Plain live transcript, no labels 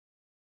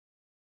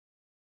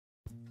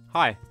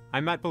Hi,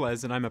 I'm Matt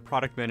Velez and I'm a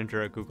product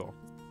manager at Google.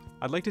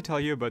 I'd like to tell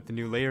you about the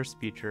new Layers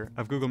feature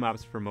of Google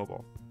Maps for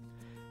mobile.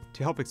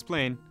 To help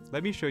explain,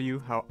 let me show you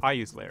how I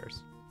use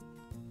layers.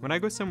 When I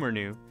go somewhere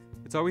new,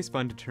 it's always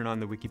fun to turn on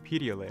the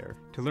Wikipedia layer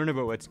to learn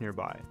about what's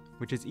nearby,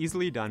 which is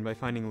easily done by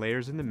finding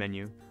layers in the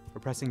menu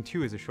or pressing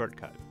 2 as a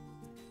shortcut.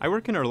 I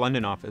work in our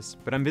London office,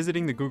 but I'm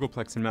visiting the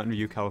Googleplex in Mountain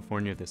View,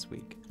 California this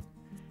week.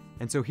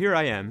 And so here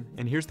I am,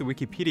 and here's the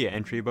Wikipedia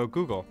entry about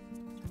Google.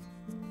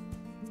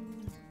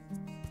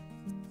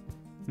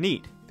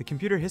 Neat, the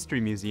Computer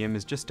History Museum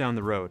is just down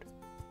the road.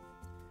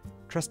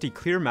 Trusty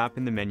Clear Map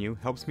in the menu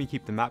helps me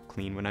keep the map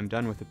clean when I'm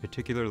done with a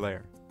particular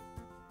layer.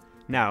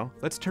 Now,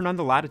 let's turn on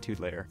the latitude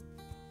layer.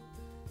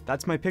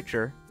 That's my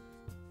picture.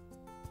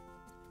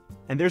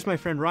 And there's my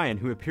friend Ryan,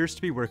 who appears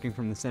to be working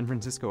from the San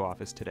Francisco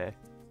office today.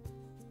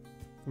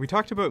 We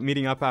talked about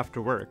meeting up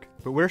after work,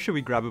 but where should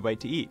we grab a bite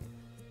to eat?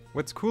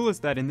 What's cool is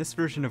that in this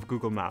version of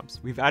Google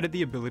Maps, we've added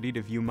the ability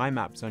to view My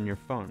Maps on your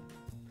phone.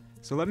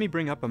 So let me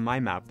bring up a My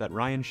Map that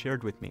Ryan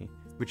shared with me,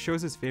 which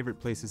shows his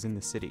favorite places in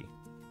the city.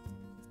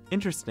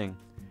 Interesting.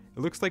 It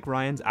looks like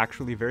Ryan's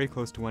actually very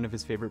close to one of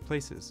his favorite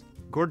places,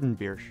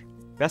 Gordonbiersch.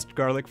 Best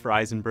garlic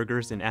fries and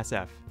burgers in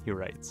SF, he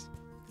writes.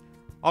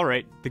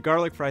 Alright, the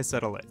garlic fries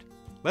settle it.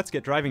 Let's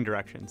get driving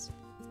directions.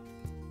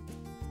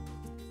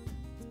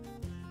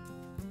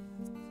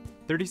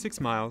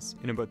 36 miles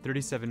in about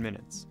 37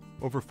 minutes,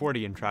 over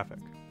 40 in traffic.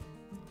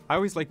 I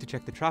always like to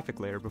check the traffic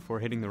layer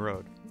before hitting the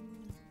road.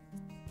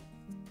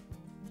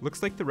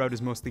 Looks like the route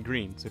is mostly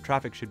green, so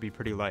traffic should be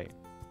pretty light.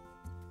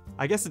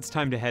 I guess it's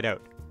time to head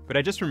out, but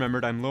I just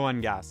remembered I'm low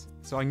on gas,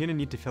 so I'm gonna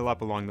need to fill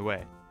up along the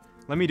way.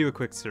 Let me do a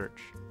quick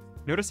search.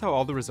 Notice how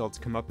all the results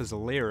come up as a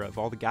layer of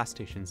all the gas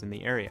stations in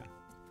the area.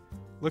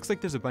 Looks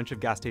like there's a bunch of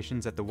gas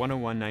stations at the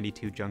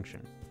 101-92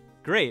 junction.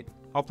 Great,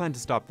 I'll plan to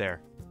stop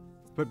there.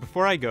 But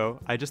before I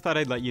go, I just thought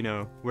I'd let you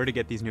know where to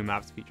get these new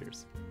Maps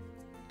features.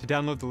 To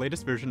download the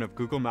latest version of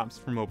Google Maps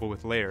for mobile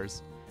with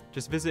layers,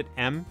 just visit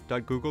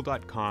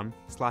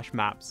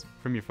m.google.com/maps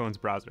from your phone's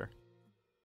browser.